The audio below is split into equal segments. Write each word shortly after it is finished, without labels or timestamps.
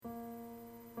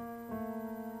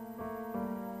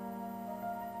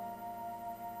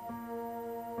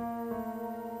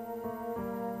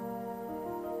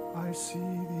I see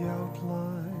the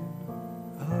outline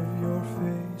of your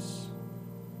face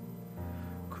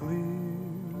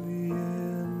clearly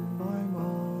in my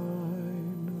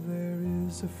mind. There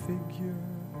is a figure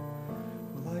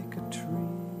like a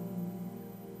tree,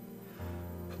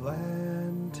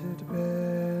 planted,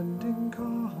 bending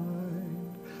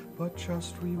kind, but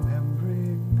just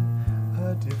remembering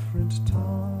a different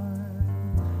time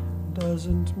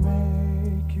doesn't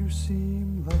make you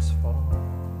seem less far.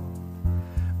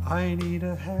 I need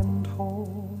a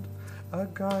handhold, a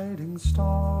guiding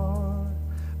star.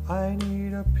 I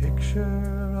need a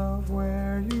picture of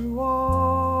where you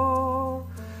are.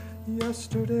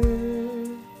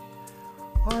 Yesterday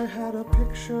I had a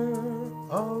picture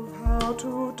of how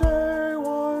today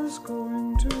was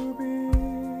going to be.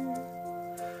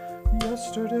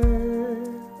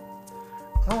 Yesterday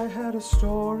I had a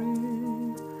story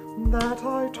that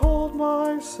I told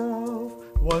myself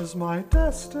was my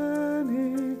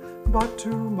destiny. But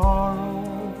tomorrow,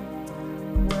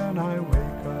 when I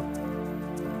wake up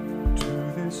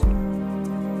to this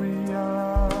new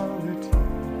reality,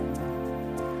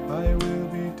 I will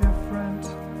be different,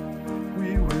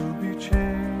 we will be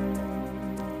changed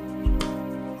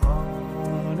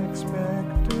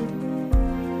unexpectedly.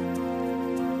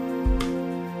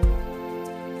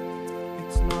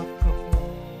 It's not the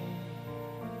hole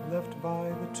left by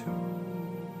the tomb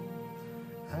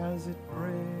as it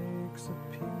breaks a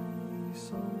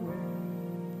piece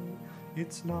away.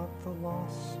 It's not the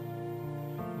loss,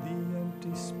 the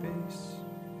empty space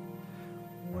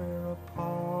where a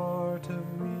part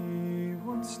of me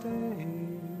once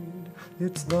stayed.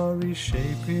 It's the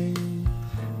reshaping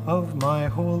of my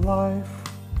whole life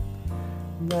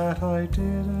that I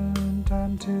didn't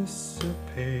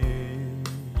anticipate.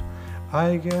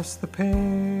 I guess the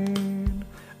pain,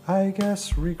 I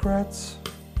guess regrets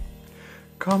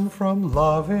come from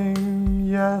loving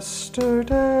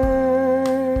yesterday.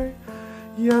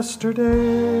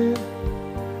 Yesterday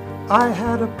I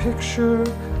had a picture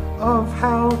of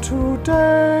how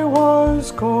today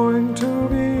was going to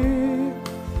be.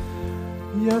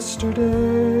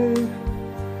 Yesterday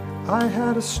I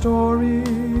had a story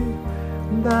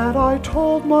that I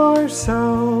told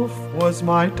myself was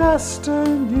my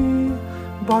destiny.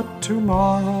 But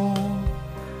tomorrow,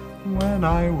 when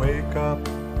I wake up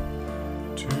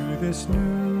to this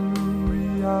new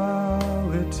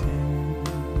reality,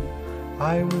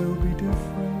 I will be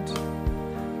different,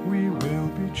 we will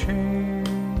be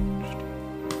changed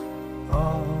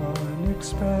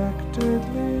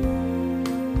unexpectedly.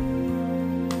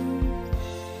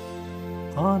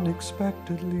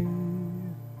 Unexpectedly.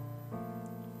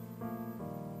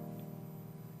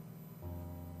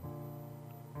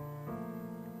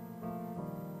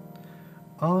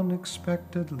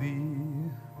 Unexpectedly.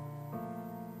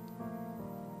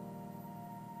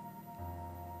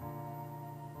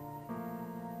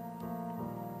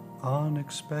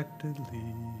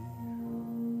 Unexpectedly.